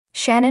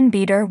Shannon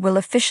Beador will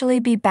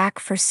officially be back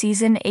for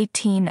season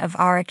 18 of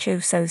Real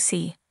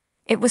Housewives.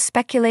 It was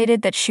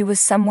speculated that she was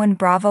someone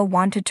Bravo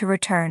wanted to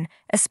return,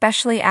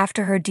 especially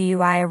after her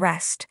DUI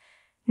arrest.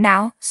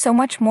 Now, so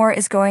much more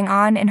is going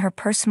on in her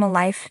personal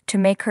life to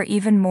make her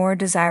even more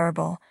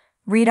desirable.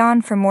 Read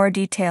on for more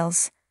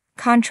details.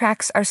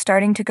 Contracts are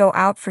starting to go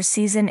out for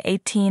season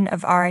 18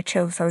 of Real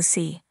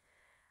Housewives.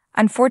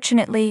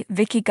 Unfortunately,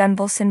 Vicki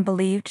Gunvalson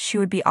believed she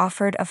would be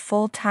offered a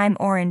full-time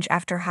Orange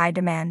after high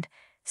demand.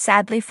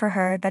 Sadly for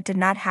her, that did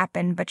not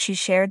happen, but she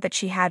shared that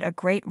she had a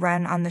great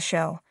run on the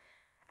show.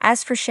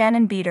 As for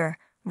Shannon Beador,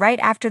 right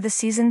after the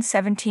season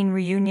 17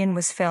 reunion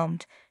was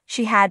filmed,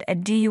 she had a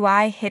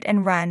DUI hit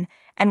and run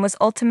and was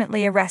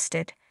ultimately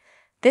arrested.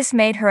 This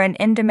made her an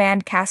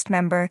in-demand cast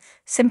member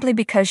simply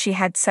because she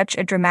had such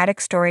a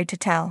dramatic story to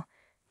tell.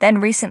 Then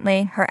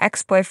recently, her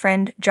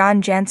ex-boyfriend,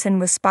 John Jansen,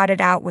 was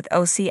spotted out with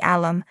OC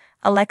alum,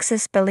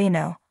 Alexis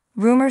Bellino.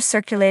 Rumors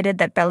circulated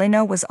that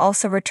Bellino was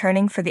also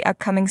returning for the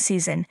upcoming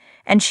season,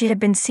 and she had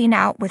been seen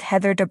out with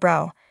Heather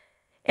Dubrow.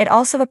 It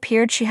also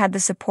appeared she had the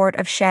support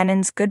of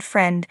Shannon's good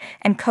friend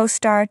and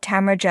co-star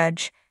Tamra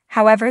Judge.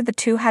 However, the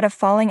two had a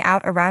falling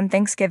out around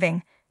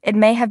Thanksgiving. It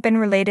may have been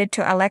related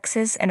to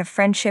Alexis and a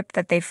friendship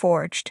that they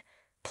forged.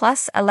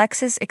 Plus,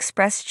 Alexis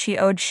expressed she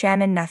owed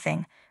Shannon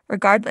nothing.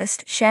 Regardless,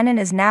 Shannon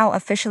is now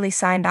officially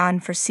signed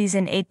on for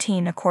season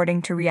 18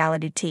 according to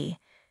Reality T.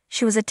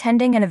 She was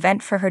attending an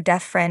event for her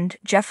deaf friend,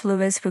 Jeff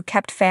Lewis, who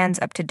kept fans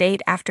up to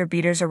date after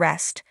Beador's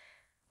arrest.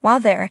 While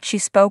there, she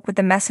spoke with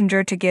the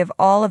messenger to give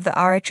all of the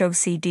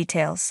RHOC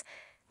details.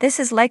 This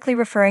is likely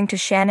referring to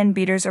Shannon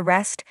Beador's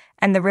arrest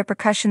and the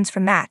repercussions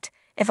from that.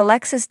 If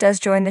Alexis does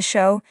join the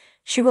show,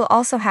 she will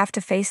also have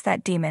to face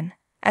that demon.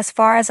 As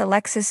far as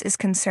Alexis is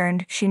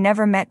concerned, she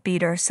never met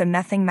Beador, so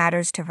nothing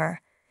matters to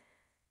her.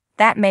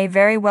 That may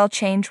very well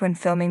change when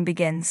filming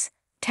begins.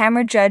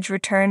 Tamra Judge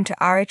returned to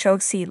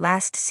RHOC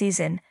last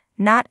season,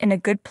 not in a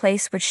good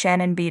place with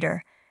Shannon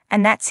Beador,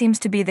 and that seems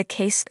to be the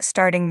case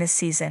starting this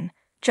season.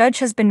 Judge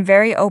has been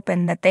very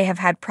open that they have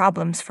had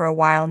problems for a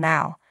while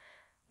now.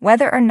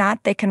 Whether or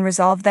not they can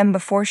resolve them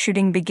before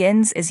shooting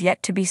begins is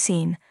yet to be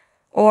seen,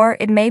 or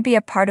it may be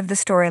a part of the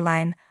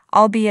storyline,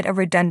 albeit a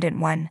redundant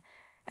one.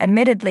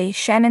 Admittedly,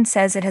 Shannon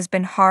says it has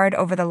been hard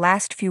over the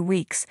last few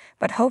weeks,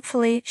 but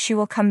hopefully she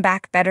will come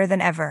back better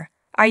than ever.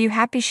 Are you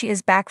happy she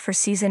is back for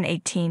season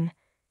 18?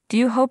 Do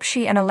you hope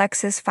she and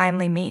Alexis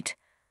finally meet?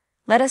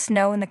 Let us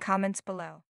know in the comments below.